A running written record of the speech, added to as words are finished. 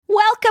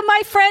Welcome,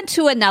 my friend,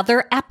 to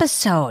another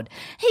episode.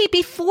 Hey,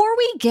 before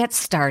we get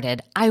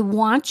started, I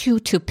want you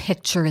to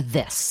picture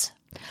this: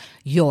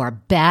 your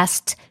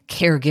best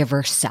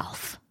caregiver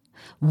self.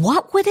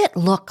 What would it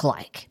look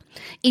like?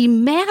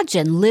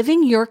 Imagine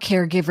living your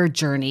caregiver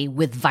journey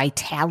with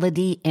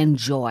vitality and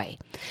joy.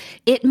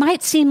 It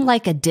might seem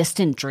like a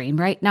distant dream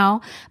right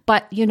now,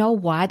 but you know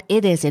what?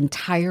 It is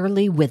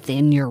entirely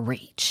within your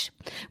reach.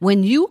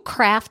 When you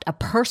craft a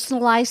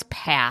personalized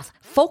path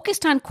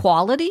focused on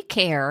quality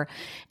care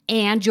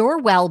and your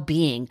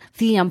well-being,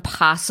 the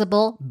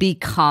impossible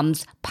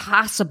becomes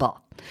possible.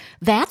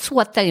 That's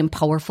what the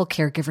Empowerful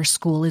Caregiver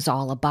School is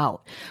all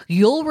about.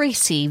 You'll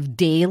receive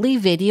daily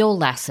video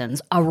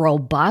lessons, a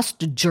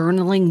robust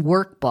journaling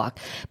workbook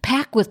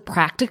packed with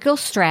practical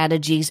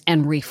strategies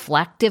and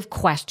reflective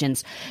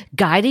questions,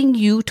 guiding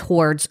you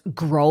towards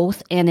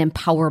growth and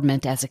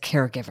empowerment as a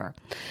caregiver.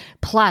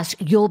 Plus,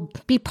 you'll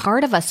be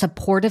part of a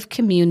supportive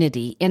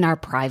community in our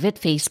private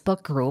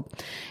Facebook group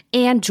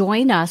and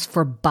join us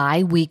for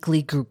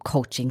bi-weekly group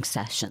coaching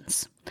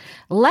sessions.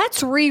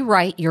 Let's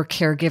rewrite your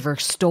caregiver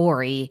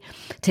story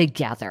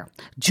together.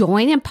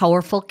 Join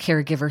Empowerful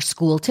Caregiver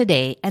School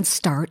today and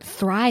start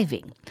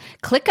thriving.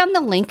 Click on the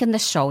link in the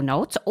show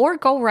notes or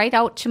go right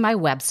out to my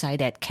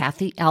website at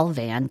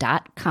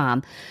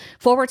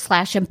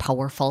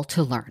kathylvan.com/empowerful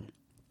to learn.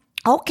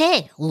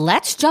 Okay,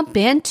 let's jump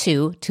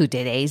into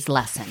today's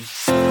lesson.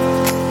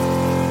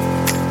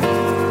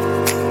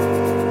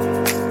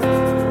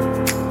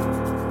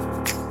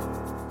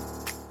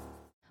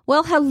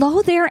 Well,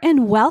 hello there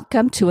and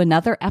welcome to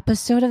another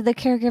episode of the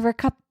Caregiver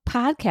Cup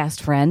podcast,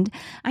 friend.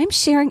 I'm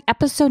sharing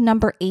episode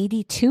number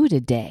 82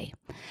 today.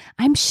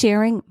 I'm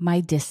sharing my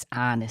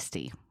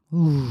dishonesty.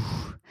 Ooh,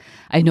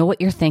 I know what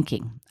you're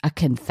thinking. A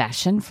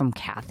confession from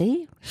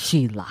Kathy?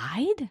 She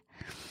lied?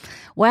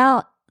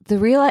 Well, the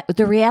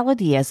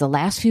reality is the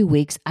last few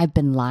weeks I've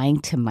been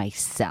lying to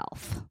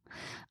myself.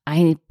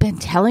 I've been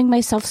telling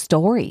myself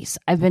stories.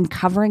 I've been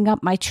covering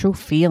up my true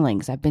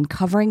feelings. I've been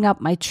covering up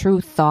my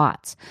true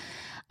thoughts.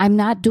 I'm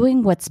not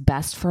doing what's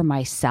best for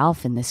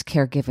myself in this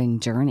caregiving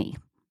journey.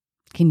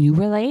 Can you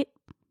relate?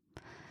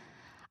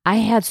 I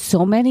had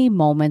so many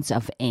moments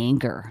of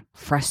anger,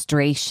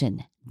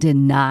 frustration,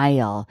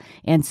 denial,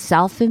 and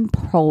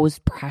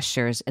self-imposed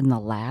pressures in the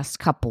last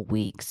couple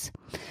weeks.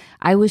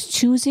 I was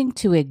choosing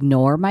to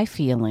ignore my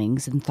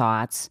feelings and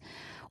thoughts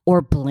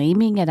or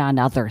blaming it on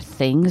other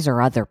things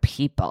or other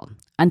people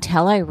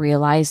until I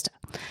realized,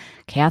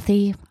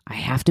 Kathy, I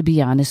have to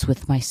be honest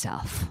with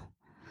myself.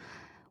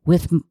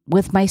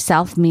 With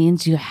myself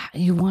means you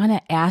want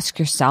to ask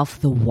yourself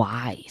the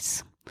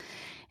whys.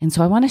 And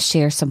so I want to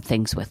share some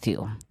things with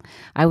you.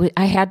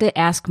 I had to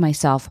ask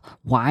myself,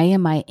 why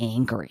am I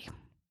angry?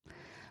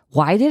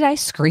 Why did I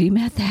scream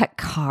at that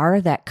car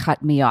that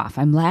cut me off?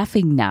 I'm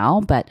laughing now,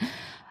 but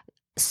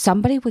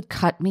somebody would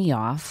cut me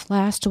off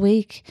last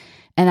week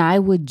and I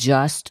would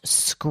just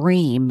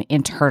scream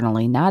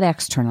internally, not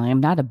externally.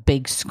 I'm not a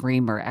big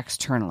screamer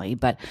externally,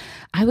 but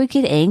I would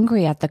get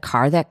angry at the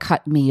car that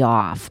cut me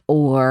off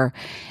or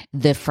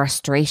the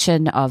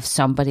frustration of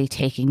somebody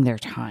taking their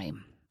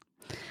time.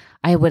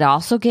 I would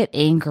also get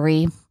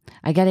angry.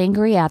 I got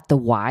angry at the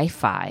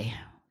Wi-Fi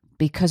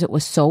because it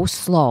was so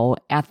slow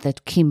at the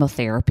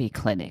chemotherapy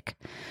clinic.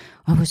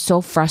 I was so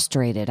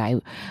frustrated.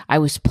 I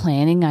was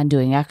planning on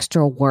doing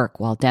extra work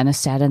while Dennis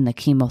sat in the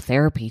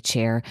chemotherapy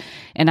chair,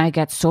 and I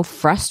got so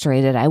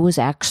frustrated I was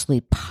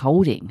actually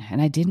pouting,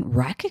 and I didn't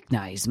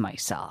recognize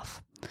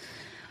myself.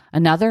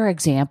 Another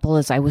example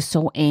is I was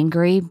so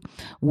angry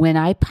when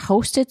I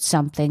posted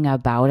something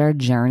about our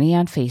journey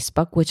on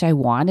Facebook, which I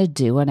want to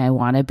do, and I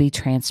want to be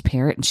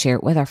transparent and share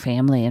it with our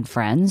family and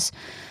friends.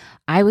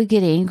 I would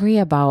get angry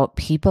about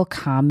people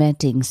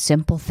commenting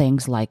simple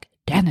things like,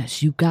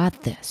 Dennis, you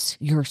got this.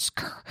 You're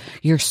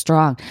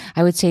strong.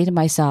 I would say to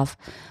myself,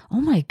 oh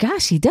my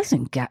gosh, he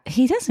doesn't got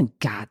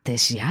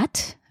this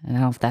yet. I don't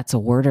know if that's a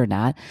word or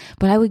not,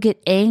 but I would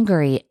get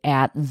angry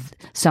at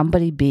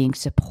somebody being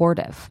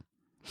supportive.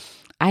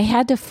 I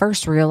had to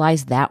first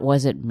realize that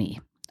wasn't me.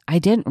 I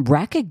didn't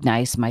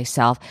recognize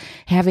myself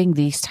having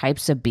these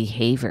types of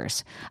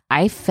behaviors.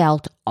 I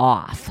felt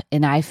off,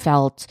 and I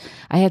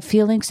had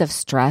feelings of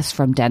stress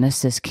from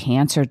Dennis's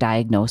cancer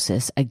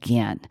diagnosis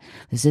again.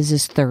 This is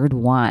his third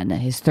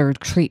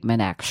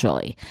treatment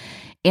actually.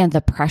 And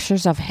the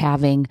pressures of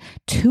having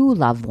two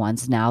loved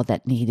ones now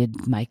that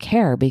needed my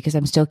care because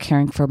I'm still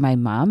caring for my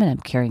mom and I'm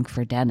caring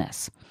for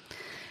Dennis.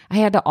 I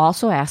had to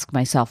also ask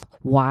myself,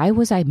 why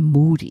was I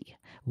moody?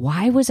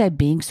 Why was I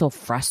being so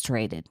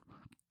frustrated?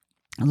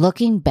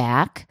 Looking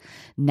back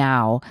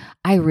now,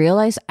 I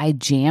realize I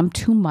jammed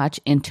too much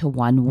into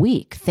 1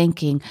 week,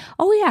 thinking,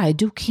 oh yeah, I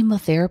do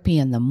chemotherapy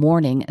in the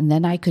morning, and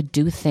then I could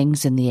do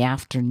things in the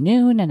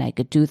afternoon, and I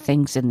could do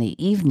things in the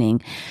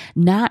evening,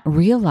 not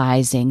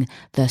realizing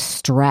the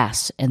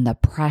stress and the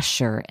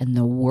pressure and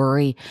the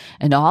worry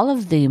and all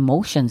of the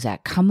emotions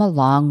that come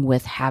along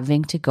with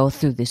having to go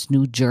through this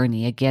new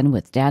journey again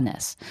with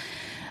Dennis.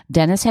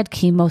 Dennis had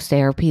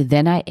chemotherapy.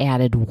 Then I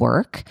added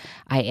work.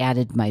 I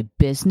added my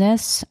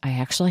business. I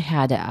actually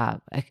had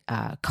a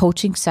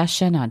coaching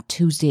session on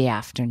Tuesday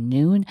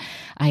afternoon.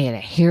 I had a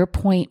hair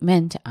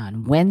appointment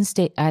on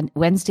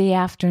Wednesday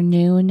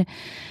afternoon.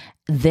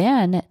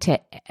 Then to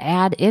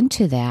add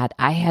into that,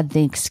 I had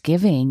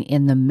Thanksgiving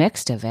in the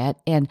mix of it.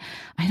 And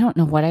I don't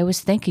know what I was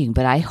thinking,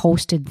 but I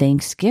hosted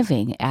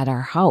Thanksgiving at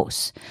our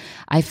house.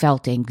 I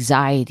felt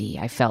anxiety.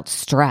 I felt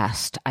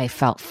stressed. I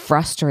felt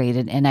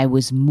frustrated, and I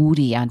was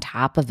moody on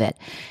top of it.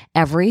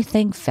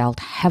 Everything felt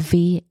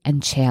heavy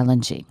and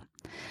challenging.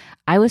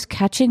 I was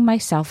catching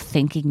myself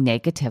thinking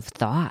negative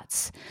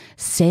thoughts,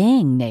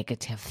 saying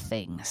negative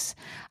things.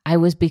 I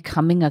was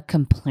becoming a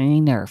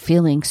complainer,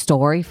 feeling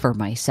sorry for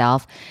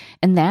myself,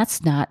 and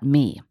that's not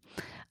me.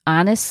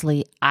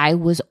 Honestly, I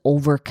was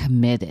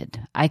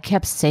overcommitted. I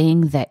kept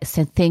saying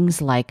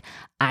things like,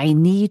 I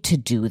need to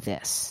do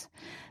this.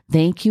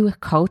 Thank you,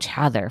 Coach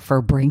Heather,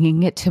 for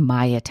bringing it to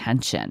my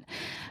attention,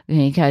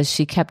 because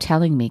she kept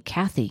telling me,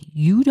 Kathy,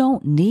 you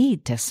don't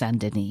need to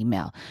send an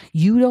email.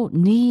 You don't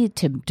need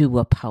to do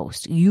a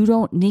post. You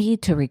don't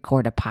need to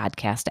record a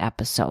podcast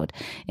episode.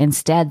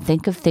 Instead,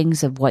 think of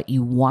things of what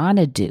you want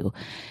to do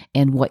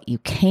and what you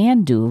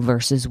can do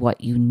versus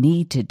what you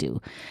need to do.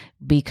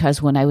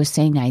 Because when I was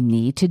saying I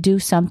need to do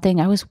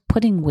something, I was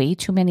putting way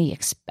too many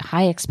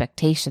high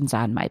expectations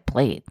on my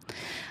plate.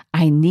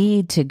 I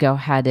need to go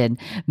ahead and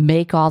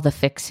make all the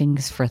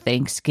fixings for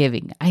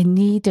Thanksgiving. I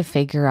need to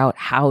figure out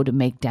how to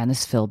make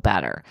Dennis feel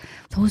better.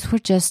 Those were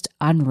just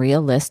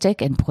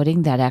unrealistic and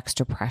putting that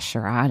extra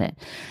pressure on it.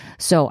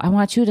 So I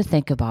want you to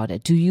think about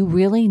it. Do you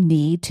really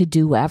need to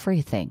do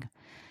everything?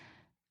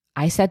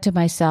 I said to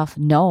myself,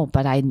 no,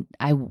 but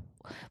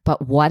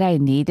what I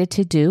needed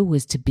to do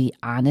was to be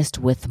honest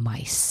with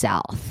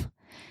myself.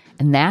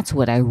 And that's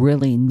what I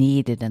really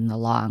needed in the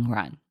long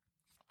run.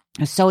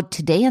 So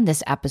today in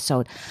this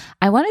episode,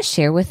 I want to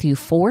share with you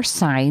 4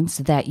 signs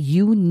that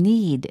you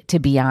need to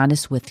be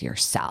honest with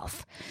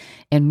yourself.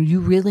 And you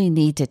really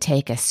need to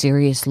take a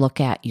serious look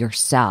at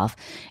yourself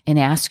and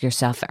ask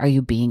yourself, are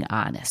you being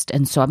honest?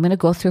 And so I'm going to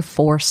go through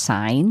 4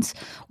 signs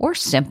or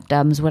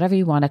symptoms, whatever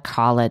you want to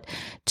call it,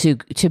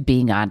 to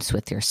being honest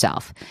with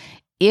yourself.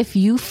 If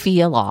you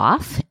feel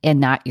off and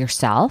not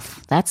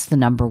yourself, that's the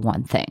number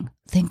one thing.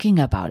 Thinking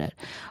about it.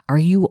 Are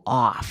you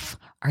off?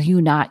 Are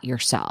you not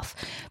yourself?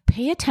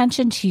 Pay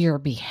attention to your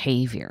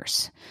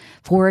behaviors.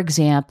 For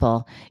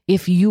example,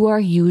 if you are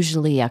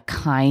usually a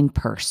kind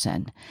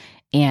person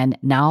and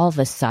now all of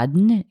a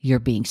sudden you're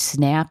being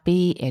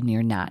snappy and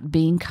you're not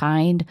being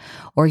kind,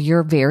 or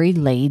you're very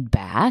laid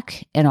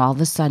back and all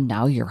of a sudden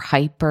now you're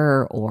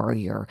hyper or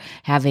you're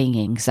having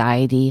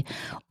anxiety,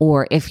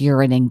 or if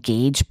you're an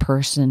engaged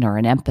person or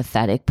an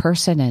empathetic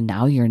person and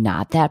now you're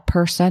not that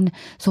person.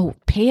 So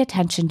pay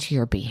attention to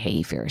your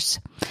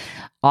behaviors.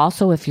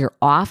 Also, if you're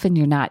off and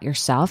you're not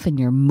yourself and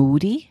you're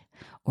moody,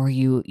 or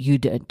you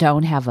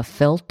don't have a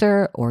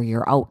filter, or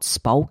you're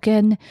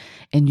outspoken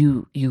and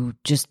you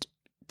just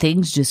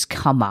things just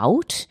come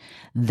out,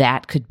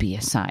 that could be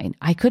a sign.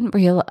 I couldn't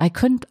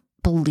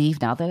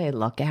believe, now that I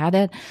look at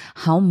it,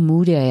 how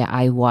moody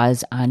I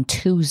was on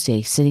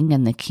Tuesday sitting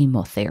in the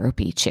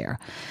chemotherapy chair.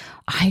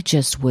 I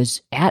just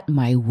was at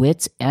my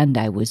wit's end.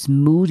 I was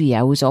moody.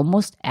 I was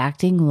almost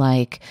acting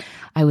like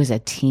I was a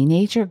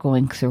teenager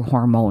going through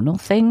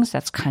hormonal things.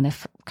 That's kind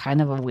of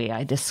a way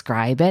I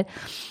describe it.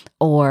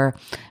 Or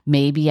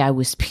maybe I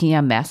was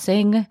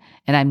PMSing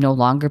and I'm no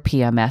longer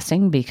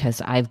PMSing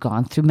because I've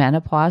gone through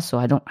menopause, so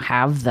I don't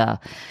have the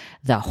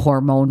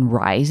hormone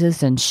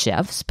rises and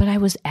shifts, but I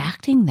was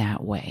acting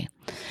that way.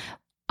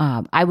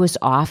 I was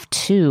off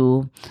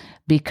too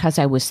because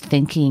I was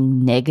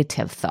thinking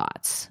negative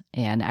thoughts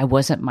and I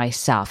wasn't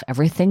myself.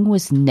 Everything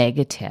was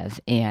negative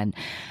and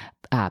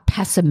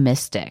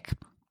pessimistic.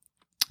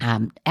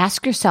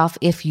 Ask yourself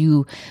if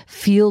you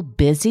feel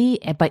busy,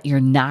 but you're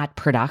not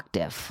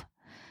productive.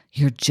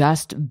 You're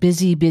just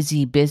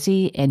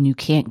busy, and you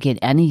can't get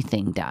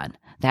anything done.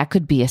 That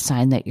could be a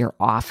sign that you're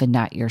off and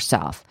not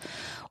yourself.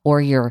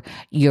 Or you're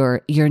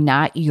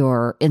not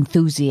your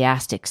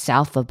enthusiastic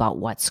self about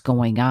what's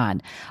going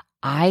on.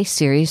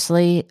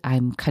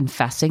 I'm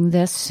confessing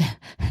this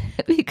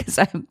because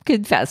I'm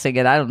confessing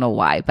it. I don't know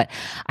why, but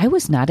I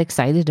was not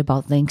excited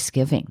about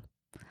Thanksgiving.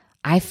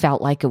 I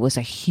felt like it was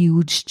a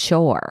huge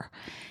chore.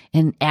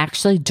 And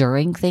actually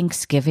during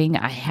Thanksgiving,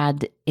 I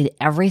had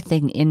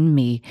everything in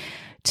me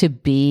to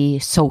be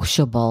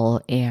sociable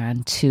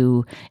and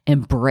to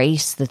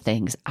embrace the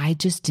things. I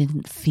just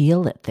didn't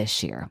feel it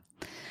this year.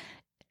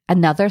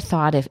 Another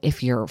thought,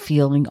 if you're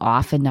feeling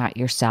off and not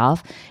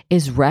yourself,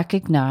 is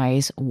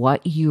recognize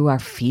what you are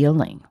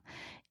feeling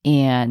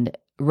and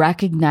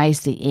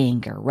recognize the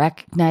anger,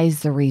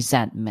 recognize the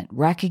resentment,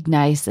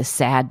 recognize the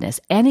sadness,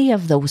 any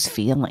of those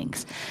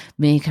feelings,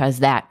 because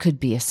that could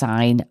be a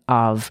sign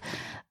of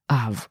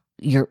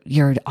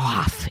you're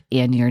off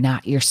and you're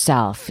not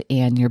yourself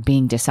and you're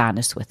being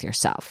dishonest with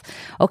yourself.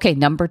 Okay,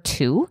 number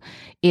 2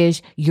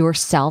 is you're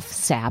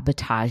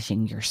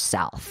self-sabotaging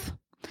yourself.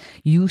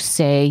 You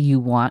say you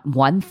want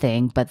one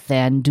thing, but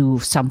then do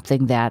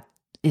something that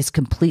is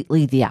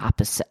completely the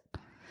opposite.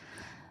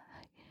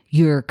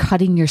 You're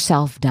cutting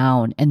yourself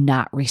down and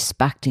not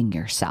respecting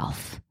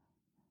yourself.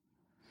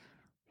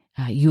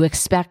 You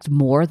expect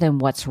more than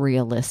what's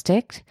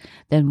realistic,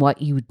 and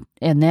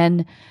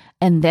then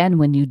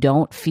when you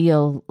don't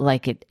feel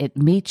like it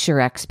meets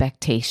your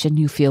expectation,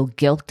 you feel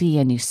guilty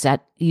and you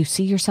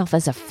see yourself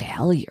as a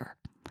failure.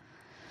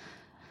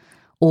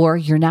 Or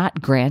you're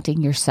not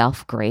granting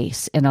yourself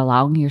grace and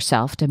allowing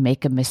yourself to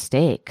make a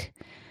mistake.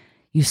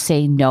 You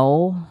say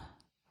no,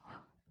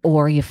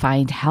 or you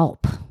find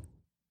help.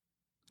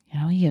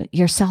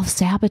 You're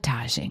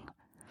self-sabotaging.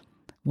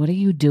 What are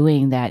you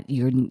doing that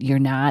you're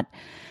not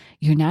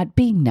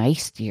being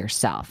nice to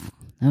yourself?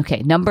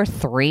 Okay, number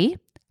 3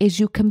 is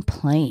you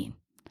complain,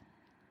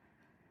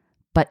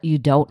 but you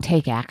don't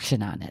take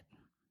action on it.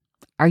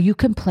 Are you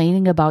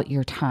complaining about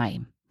your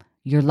time,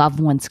 your loved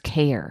one's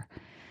care,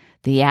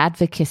 the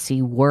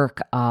advocacy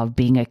work of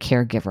being a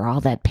caregiver, all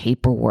that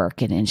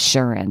paperwork and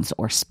insurance,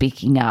 or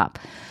speaking up?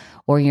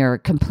 Or you're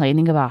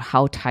complaining about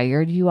how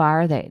tired you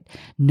are, that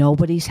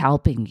nobody's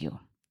helping you.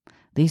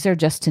 These are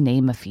just to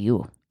name a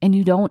few. And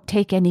you don't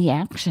take any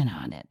action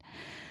on it.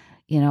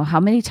 How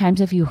many times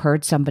have you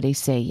heard somebody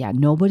say, yeah,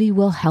 nobody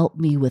will help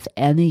me with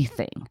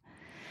anything?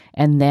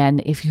 And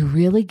then if you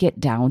really get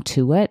down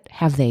to it,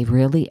 have they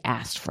really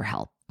asked for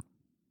help?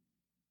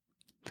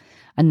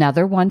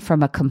 Another one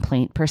from a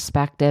complaint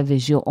perspective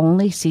is you'll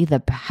only see the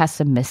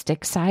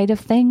pessimistic side of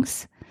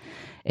things,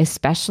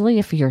 especially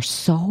if you're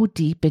so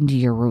deep into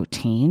your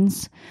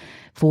routines.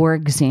 For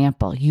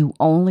example, you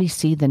only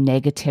see the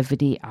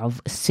negativity of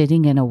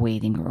sitting in a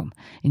waiting room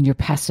and you're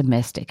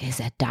pessimistic. Is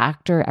that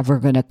doctor ever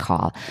going to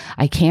call?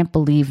 I can't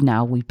believe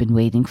now we've been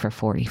waiting for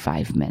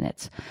 45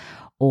 minutes.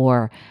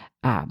 Or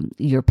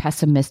you're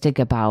pessimistic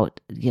about,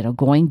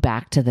 going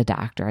back to the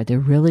doctor. Are they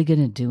really going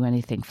to do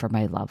anything for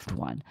my loved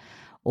one?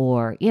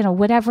 Or,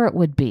 whatever it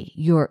would be.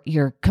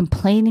 You're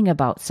complaining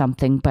about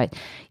something, but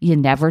you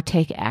never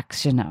take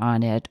action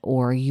on it,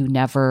 or you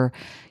never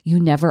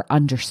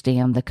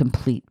understand the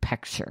complete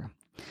picture.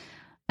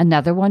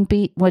 Another one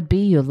would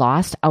be you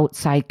lost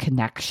outside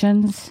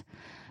connections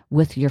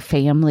with your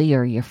family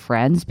or your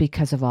friends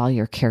because of all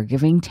your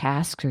caregiving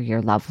tasks or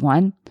your loved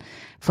one.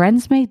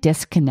 Friends may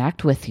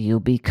disconnect with you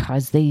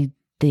because they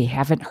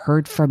haven't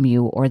heard from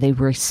you, or they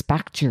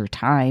respect your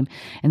time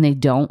and they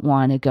don't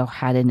want to go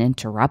ahead and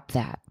interrupt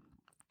that.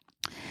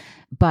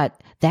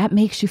 But that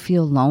makes you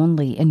feel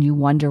lonely and you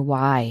wonder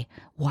why.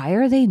 Why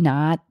are they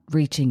not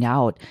reaching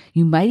out?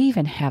 You might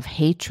even have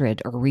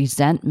hatred or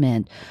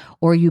resentment,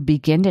 or you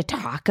begin to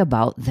talk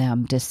about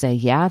them to say,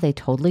 yeah, they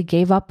totally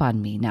gave up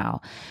on me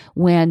now.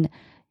 When,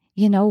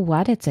 you know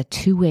what, it's a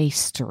two-way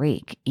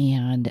streak,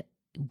 and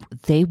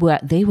they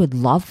would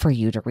love for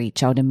you to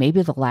reach out. And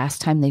maybe the last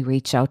time they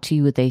reached out to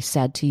you, they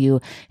said to you,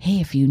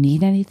 hey, if you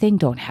need anything,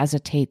 don't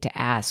hesitate to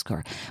ask.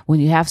 Or when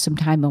you have some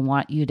time, I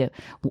want you to,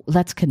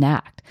 let's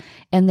connect.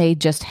 And they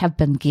just have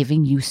been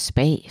giving you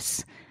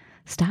space.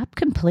 Stop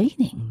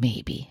complaining,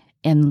 maybe,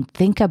 and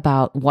think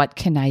about what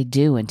can I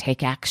do and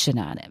take action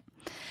on it.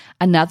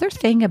 Another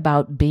thing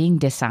about being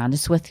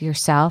dishonest with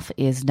yourself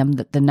is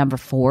the number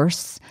 4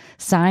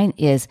 sign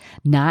is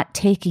not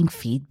taking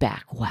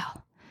feedback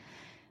well.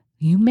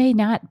 You may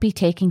not be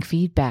taking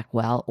feedback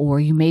well, or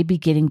you may be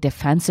getting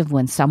defensive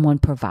when someone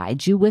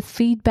provides you with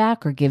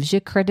feedback or gives you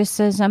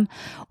criticism,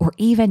 or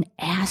even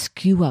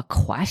asks you a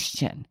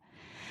question.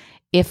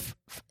 If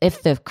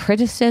the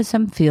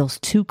criticism feels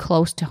too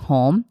close to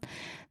home,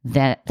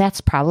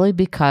 that's probably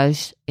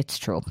because it's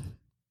true.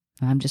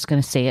 I'm just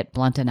going to say it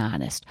blunt and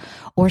honest.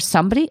 Or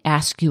somebody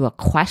asks you a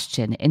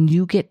question and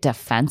you get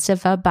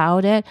defensive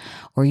about it,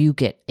 or you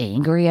get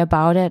angry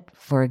about it.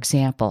 For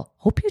example,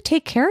 hope you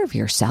take care of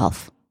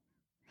yourself.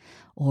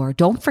 Or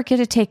don't forget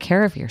to take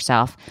care of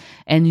yourself,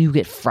 and you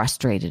get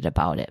frustrated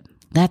about it.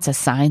 That's a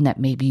sign that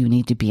maybe you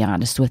need to be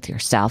honest with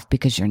yourself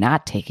because you're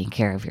not taking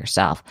care of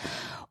yourself,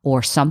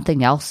 or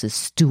something else is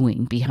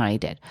stewing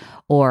behind it.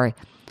 Or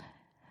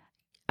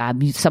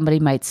somebody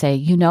might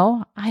say,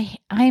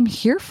 I'm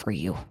here for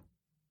you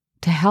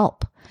to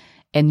help.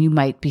 And you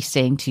might be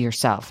saying to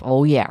yourself,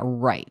 oh yeah,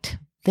 right.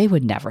 They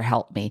would never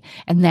help me.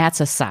 And that's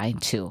a sign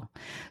too.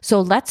 So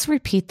let's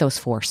repeat those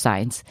 4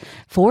 signs.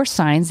 4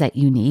 signs that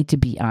you need to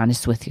be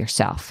honest with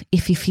yourself.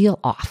 If you feel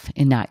off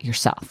and not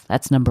yourself,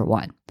 that's number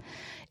 1.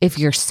 If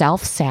you're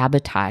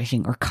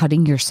self-sabotaging or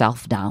cutting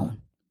yourself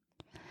down.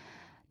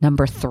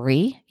 Number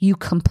 3, you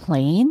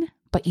complain,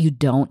 but you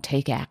don't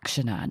take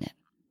action on it.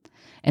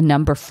 And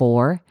number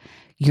 4,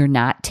 you're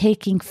not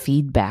taking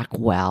feedback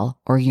well,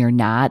 or you're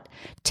not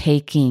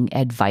taking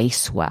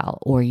advice well,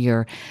 or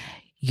you're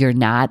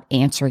not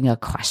answering a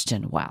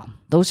question well.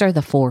 Those are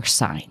the 4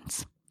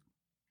 signs.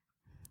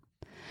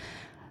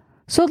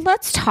 So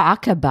let's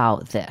talk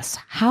about this.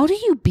 How do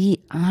you be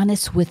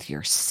honest with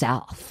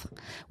yourself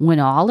when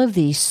all of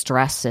these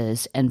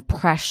stresses and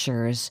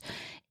pressures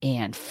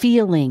and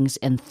feelings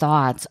and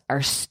thoughts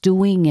are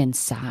stewing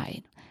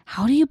inside?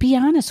 How do you be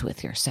honest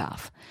with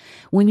yourself?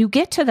 When you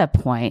get to the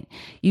point,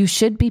 you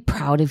should be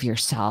proud of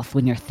yourself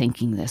when you're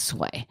thinking this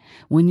way.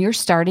 When you're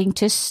starting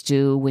to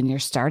stew, when you're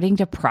starting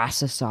to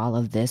process all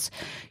of this,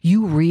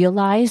 you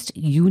realized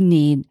you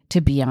need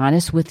to be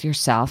honest with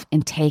yourself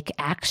and take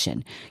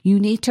action. You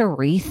need to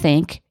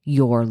rethink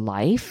your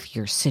life,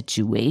 your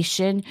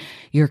situation,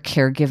 your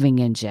caregiving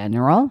in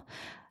general.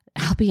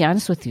 I'll be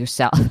honest with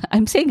yourself.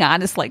 I'm saying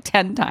honest like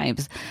 10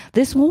 times.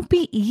 This won't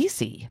be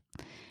easy.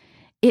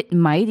 It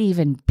might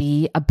even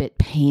be a bit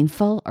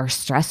painful or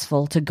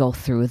stressful to go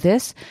through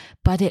this,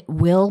 but it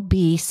will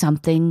be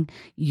something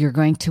you're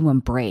going to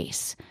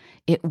embrace.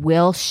 It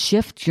will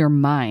shift your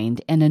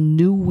mind in a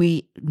new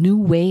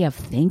way of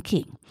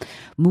thinking,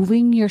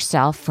 moving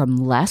yourself from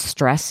less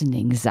stress and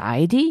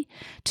anxiety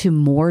to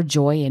more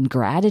joy and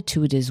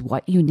gratitude is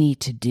what you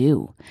need to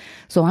do.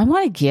 So I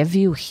want to give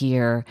you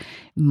here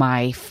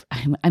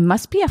I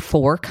must be a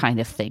 4 kind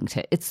of thing.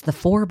 It's the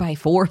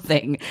 4x4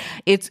 thing.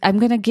 I'm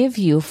going to give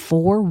you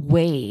 4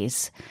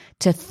 ways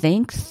to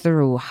think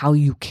through how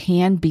you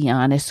can be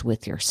honest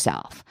with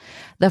yourself.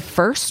 The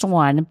first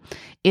one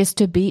is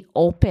to be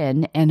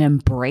open and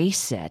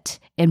embrace it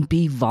and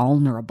be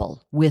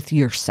vulnerable with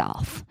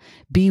yourself.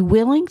 Be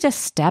willing to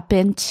step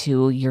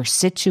into your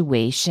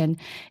situation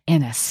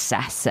and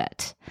assess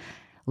it.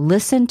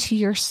 Listen to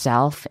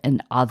yourself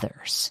and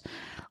others.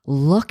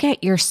 Look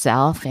at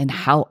yourself and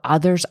how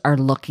others are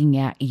looking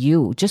at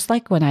you. Just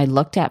like when I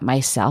looked at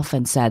myself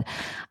and said,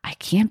 I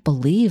can't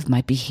believe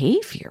my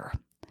behavior.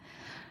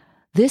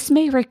 This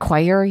may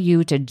require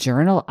you to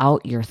journal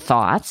out your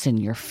thoughts and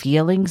your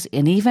feelings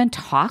and even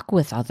talk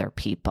with other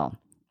people.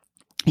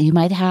 You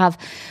might have,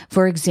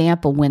 for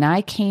example, when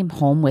I came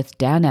home with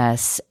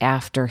Dennis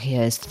after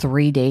his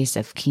 3 days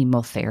of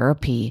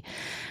chemotherapy,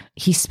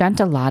 he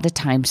spent a lot of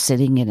time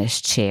sitting in his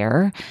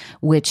chair,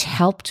 which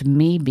helped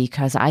me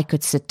because I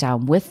could sit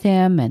down with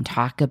him and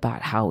talk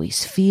about how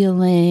he's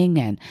feeling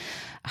and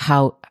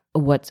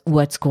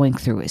what's going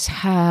through his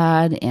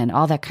head and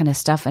all that kind of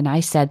stuff. And I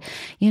said,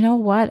 you know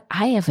what?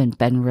 I haven't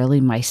been really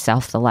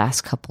myself the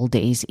last couple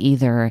days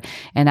either.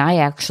 And I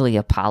actually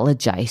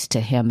apologized to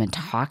him and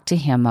talked to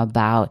him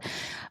about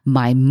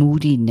my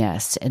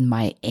moodiness and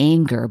my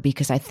anger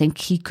because I think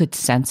he could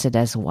sense it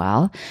as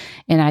well.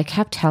 And I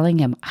kept telling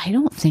him, I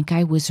don't think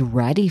I was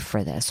ready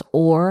for this.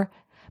 Or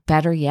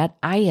better yet,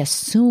 I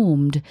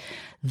assumed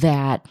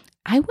that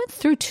I went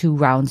through 2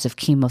 rounds of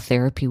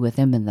chemotherapy with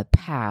him in the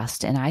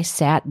past, and I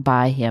sat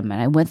by him and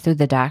I went through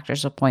the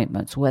doctor's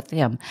appointments with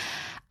him.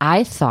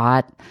 I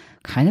thought,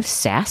 kind of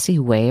sassy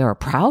way or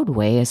proud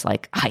way, is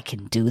like, I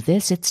can do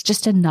this. It's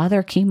just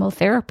another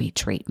chemotherapy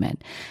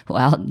treatment.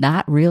 Well,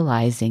 not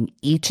realizing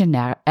each and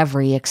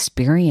every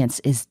experience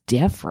is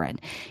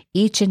different.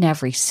 Each and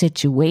every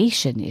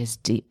situation is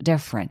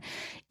different.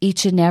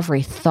 Each and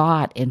every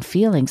thought and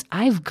feelings.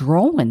 I've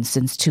grown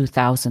since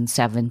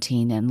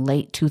 2017 and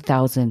late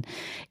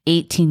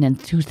 2018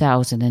 and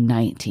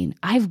 2019.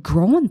 I've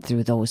grown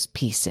through those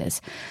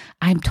pieces.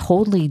 I'm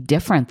totally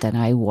different than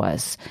I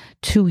was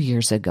 2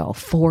 years ago,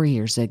 4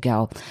 years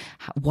ago.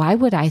 Why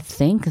would I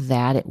think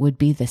that it would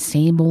be the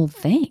same old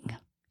thing?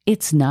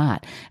 It's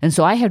not. And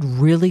so I had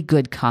really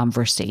good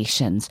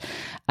conversations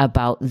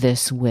about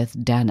this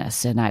with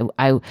Dennis. And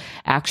I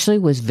actually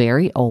was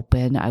very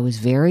open. I was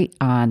very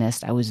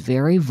honest. I was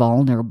very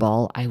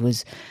vulnerable.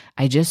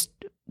 I just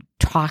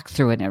talked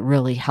through it and it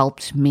really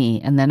helped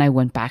me. And then I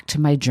went back to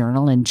my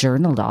journal and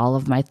journaled all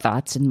of my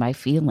thoughts and my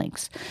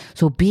feelings.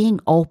 So being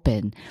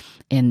open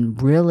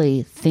and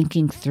really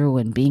thinking through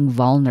and being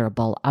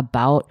vulnerable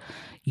about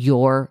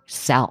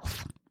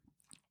yourself.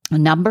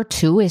 Number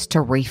 2 is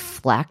to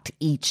reflect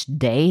each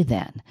day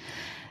then.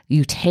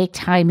 You take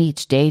time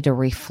each day to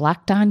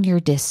reflect on your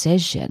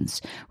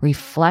decisions,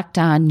 reflect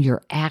on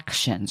your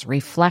actions,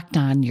 reflect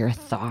on your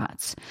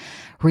thoughts.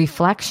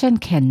 Reflection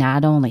can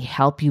not only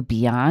help you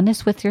be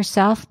honest with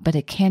yourself, but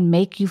it can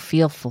make you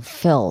feel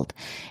fulfilled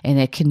and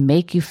it can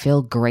make you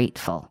feel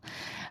grateful.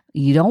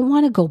 You don't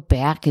want to go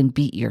back and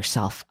beat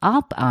yourself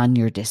up on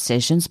your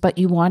decisions, but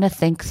you want to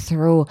think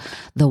through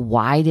the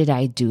why did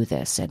I do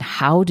this and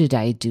how did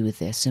I do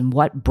this and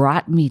what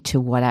brought me to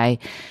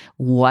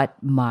what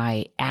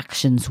my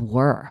actions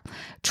were.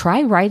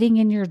 Try writing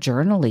in your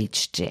journal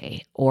each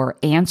day or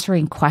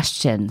answering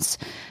questions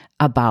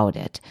about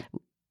it.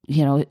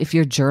 You know, if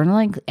you're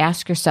journaling,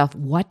 ask yourself,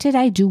 what did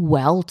I do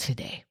well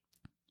today?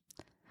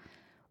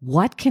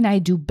 What can I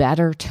do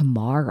better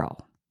tomorrow?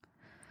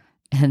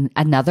 And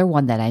another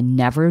one that I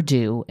never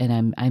do,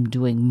 and I'm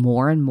doing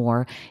more and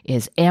more,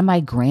 is, am I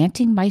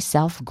granting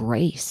myself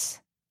grace?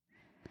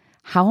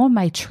 How am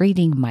I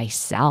treating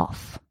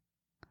myself?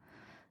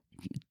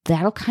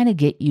 That'll kind of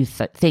get you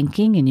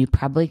thinking, and you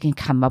probably can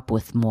come up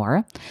with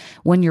more.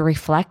 When you're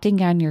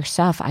reflecting on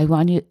yourself, I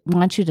want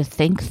you to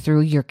think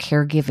through your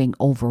caregiving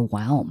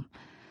overwhelm.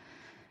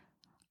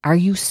 Are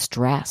you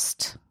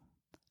stressed?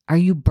 Are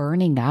you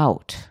burning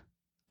out?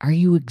 Are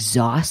you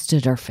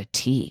exhausted or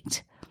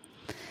fatigued?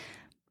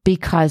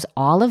 Because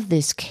all of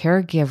this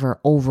caregiver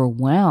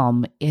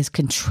overwhelm is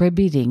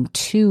contributing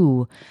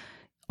to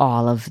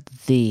all of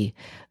the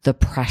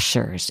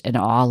pressures and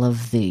all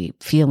of the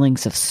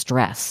feelings of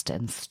stressed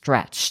and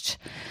stretched.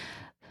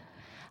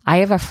 I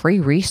have a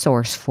free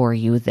resource for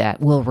you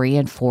that will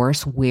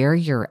reinforce where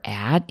you're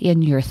at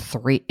in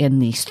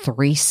these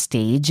three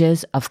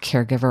stages of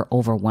caregiver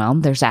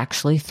overwhelm. There's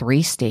actually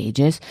three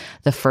stages.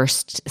 The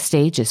first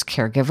stage is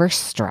caregiver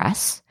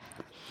stress,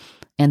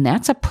 and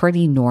that's a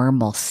pretty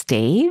normal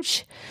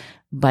stage,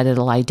 but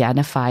it'll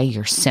identify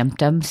your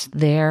symptoms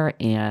there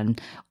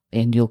and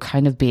you'll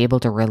kind of be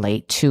able to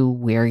relate to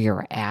where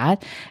you're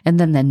at. And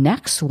then the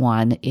next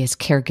one is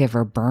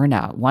caregiver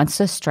burnout. Once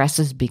the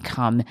stresses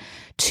become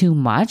too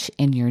much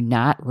and you're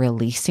not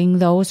releasing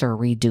those or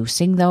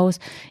reducing those,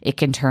 it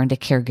can turn to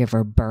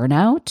caregiver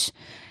burnout.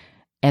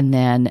 And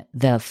then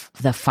the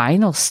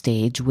final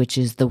stage, which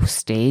is the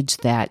stage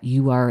that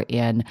you are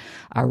in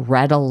a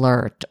red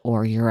alert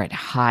or you're at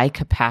high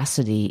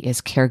capacity,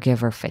 is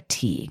caregiver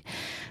fatigue.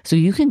 So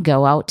you can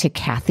go out to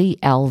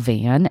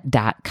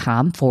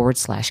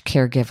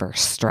kathylvan.com/caregiver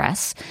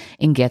stress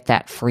and get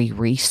that free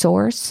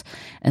resource.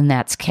 And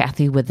that's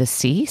Kathy with a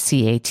C,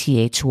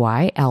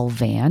 CATHY,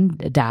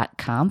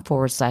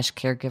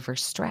 lvan.com/caregiver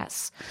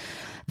stress.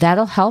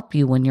 That'll help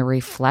you when you're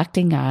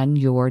reflecting on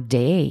your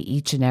day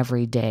each and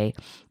every day.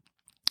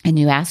 And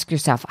you ask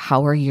yourself,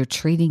 how are you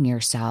treating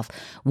yourself?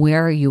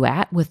 Where are you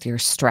at with your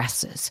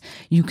stresses?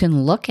 You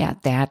can look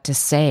at that to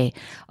say,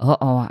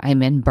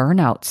 I'm in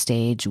burnout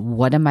stage.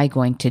 What am I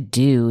going to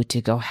do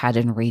to go ahead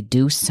and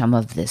reduce some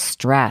of this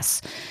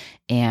stress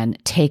and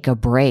take a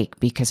break?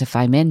 Because if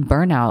I'm in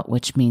burnout,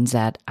 which means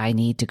that I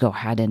need to go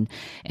ahead and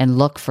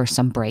look for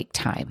some break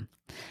time.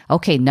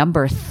 Okay,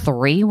 number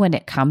 3, when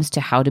it comes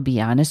to how to be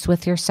honest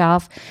with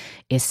yourself,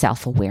 is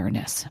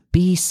self-awareness.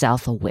 Be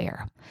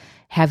self-aware.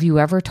 Have you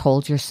ever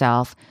told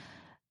yourself,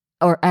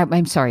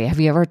 have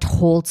you ever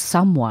told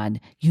someone,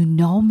 you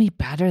know me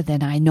better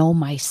than I know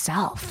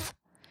myself?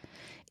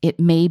 It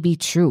may be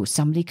true.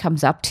 Somebody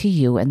comes up to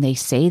you and they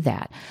say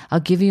that. I'll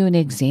give you an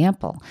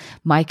example.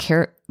 My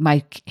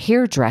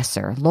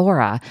hairdresser,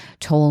 Laura,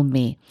 told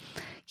me,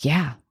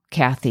 yeah,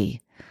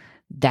 Kathy,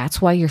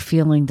 that's why you're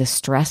feeling the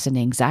stress and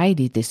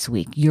anxiety this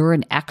week. You're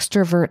an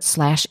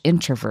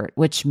extrovert/introvert,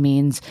 which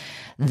means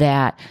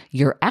that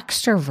you're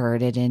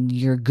extroverted and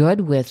you're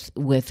good with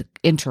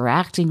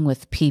interacting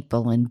with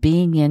people and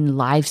being in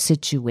live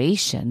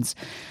situations.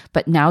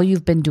 But now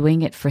you've been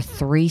doing it for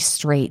 3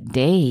 straight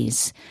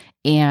days.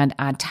 And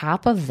on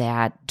top of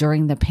that,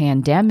 during the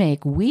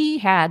pandemic, we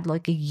had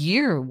like a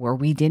year where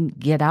we didn't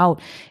get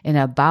out and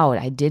about.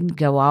 I didn't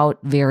go out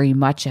very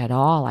much at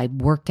all. I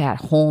worked at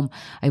home.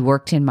 I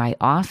worked in my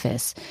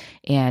office.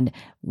 And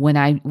when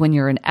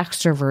you're an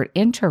extrovert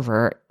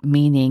introvert,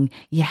 meaning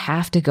you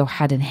have to go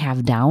ahead and have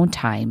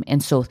downtime.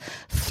 And so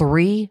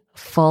 3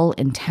 full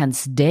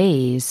intense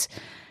days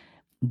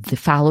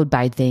followed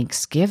by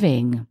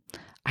Thanksgiving,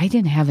 I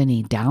didn't have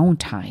any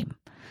downtime.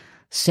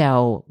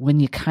 So when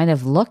you kind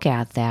of look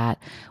at that,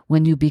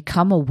 when you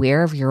become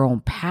aware of your own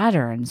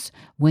patterns,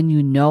 when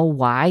you know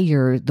why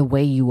you're the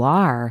way you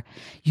are,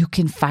 you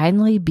can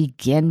finally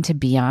begin to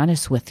be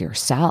honest with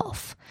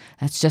yourself.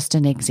 That's just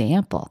an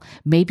example.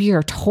 Maybe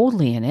you're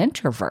totally an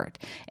introvert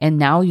and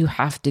now you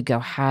have to go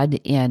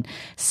ahead and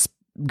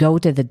go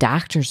to the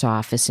doctor's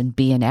office and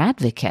be an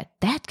advocate.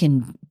 That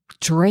can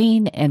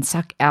drain and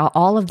suck out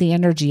all of the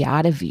energy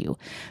out of you.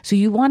 So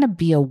you want to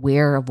be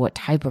aware of what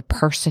type of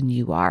person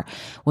you are,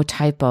 what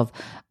type of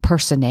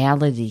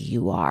personality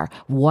you are,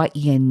 what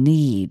you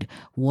need,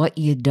 what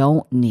you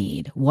don't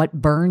need, what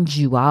burns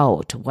you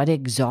out, what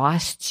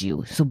exhausts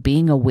you. So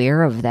being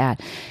aware of that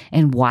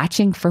and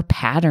watching for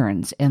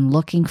patterns and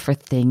looking for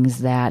things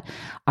that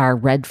are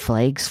red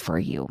flags for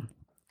you.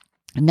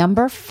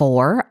 Number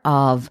 4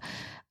 of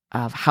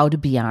how to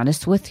be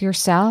honest with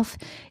yourself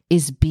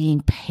is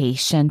being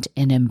patient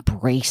and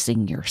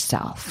embracing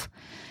yourself.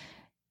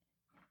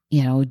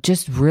 You know,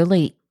 just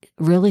really,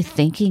 really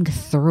thinking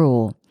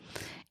through,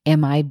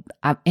 am I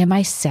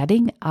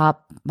setting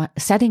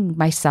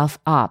myself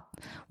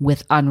up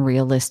with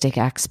unrealistic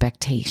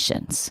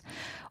expectations?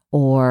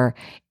 Or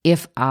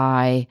if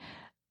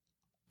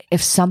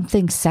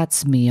something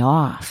sets me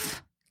off,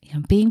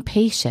 being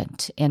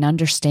patient and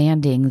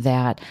understanding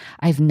that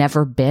I've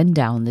never been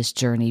down this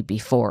journey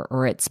before,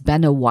 or it's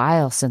been a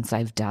while since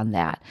I've done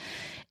that,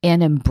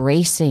 and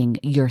embracing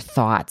your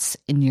thoughts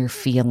and your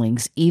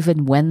feelings,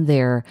 even when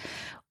they're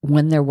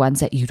ones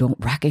that you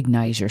don't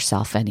recognize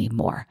yourself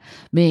anymore.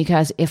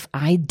 Because if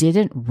I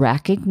didn't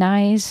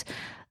recognize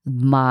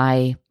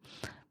my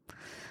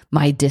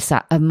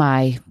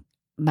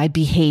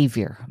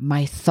behavior,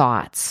 my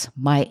thoughts,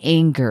 my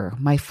anger,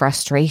 my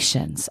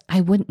frustrations,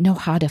 I wouldn't know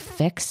how to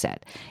fix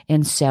it.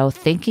 And so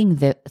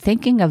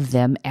thinking of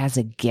them as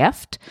a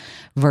gift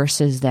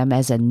versus them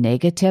as a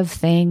negative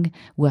thing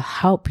will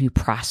help you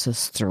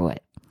process through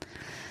it.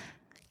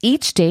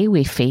 Each day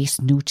we face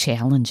new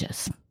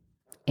challenges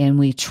and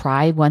we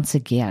try once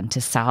again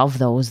to solve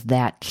those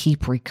that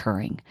keep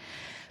recurring.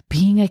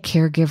 Being a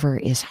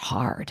caregiver is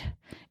hard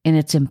and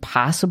it's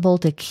impossible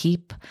to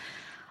keep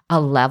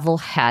a level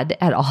head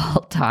at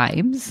all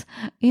times?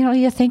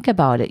 You think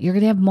about it. You're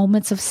going to have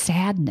moments of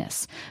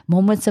sadness,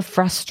 moments of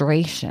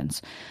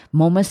frustrations,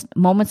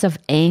 moments of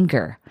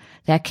anger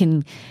that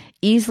can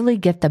easily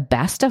get the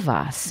best of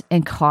us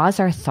and cause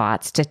our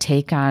thoughts to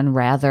take on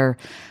rather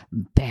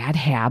bad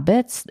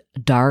habits,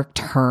 dark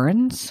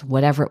turns,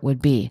 whatever it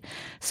would be.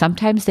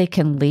 Sometimes they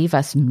can leave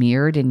us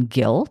mirrored in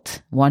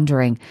guilt,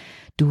 wondering,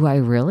 did I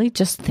really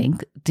just think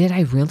that? Did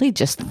I really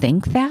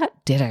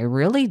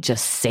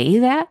just say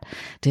that?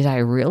 Did I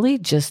really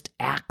just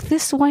act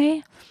this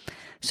way?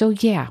 So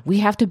yeah, we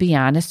have to be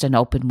honest and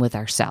open with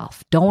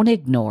ourselves. Don't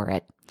ignore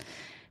it.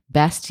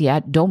 Best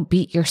yet, don't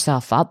beat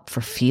yourself up for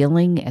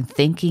feeling and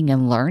thinking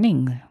and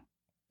learning.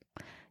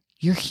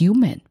 You're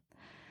human.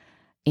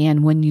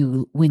 And when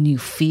you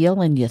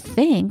feel and you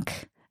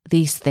think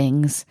these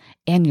things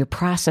and you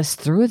process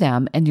through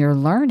them and you're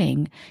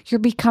learning, you're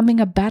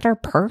becoming a better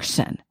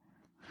person.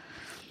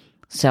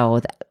 So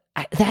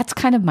that's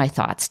kind of my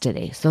thoughts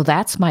today. So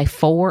that's my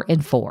 4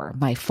 and 4,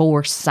 my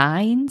 4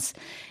 signs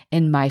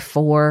and my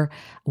 4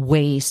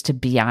 ways to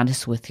be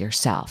honest with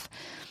yourself.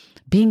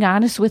 Being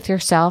honest with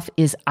yourself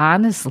is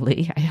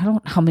honestly, I don't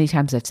know how many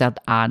times I've said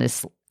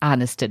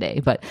honest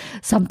today, but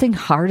something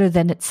harder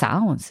than it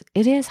sounds.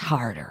 It is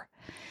harder.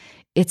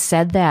 It's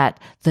said that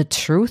the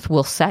truth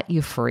will set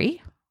you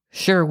free.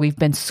 Sure, we've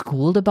been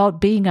schooled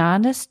about being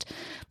honest,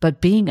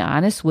 but being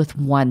honest with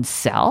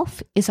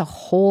oneself is a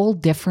whole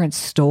different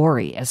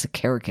story as a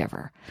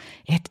caregiver.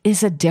 It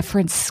is a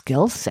different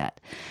skill set.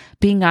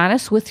 Being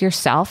honest with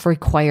yourself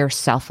requires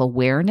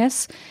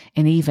self-awareness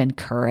and even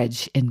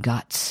courage and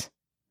guts.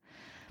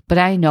 But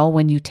I know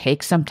when you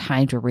take some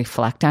time to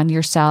reflect on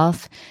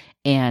yourself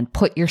and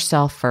put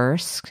yourself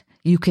first,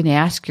 you can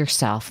ask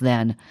yourself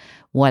then,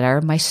 what are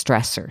my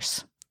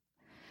stressors?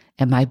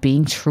 Am I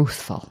being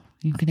truthful?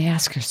 You can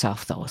ask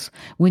yourself those.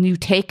 When you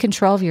take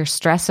control of your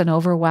stress and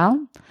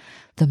overwhelm,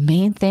 the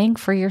main thing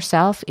for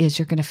yourself is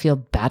you're going to feel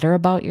better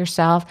about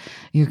yourself.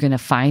 You're going to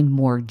find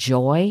more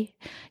joy.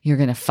 You're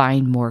going to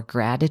find more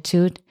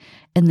gratitude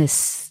in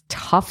this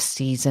tough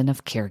season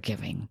of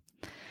caregiving.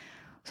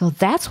 So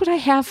that's what I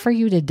have for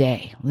you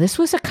today. This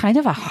was a kind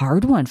of a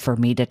hard one for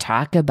me to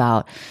talk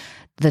about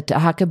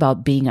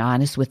being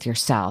honest with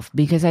yourself,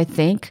 because I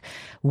think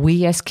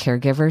we as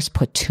caregivers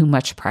put too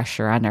much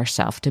pressure on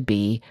ourselves to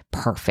be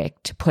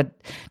perfect,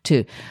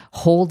 to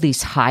hold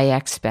these high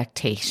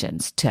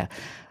expectations, to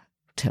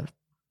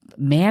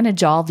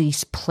manage all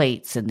these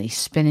plates and these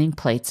spinning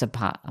plates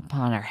upon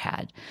our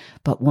head.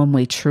 But when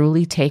we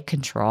truly take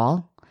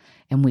control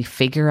and we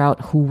figure out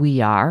who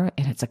we are,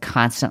 and it's a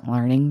constant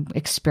learning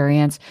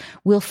experience,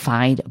 we'll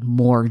find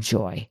more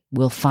joy.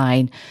 We'll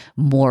find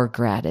more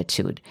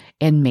gratitude,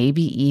 and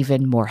maybe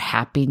even more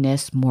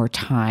happiness, more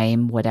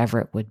time, whatever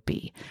it would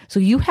be. So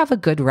you have a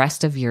good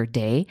rest of your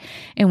day,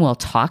 and we'll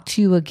talk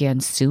to you again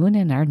soon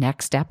in our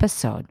next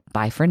episode.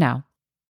 Bye for now.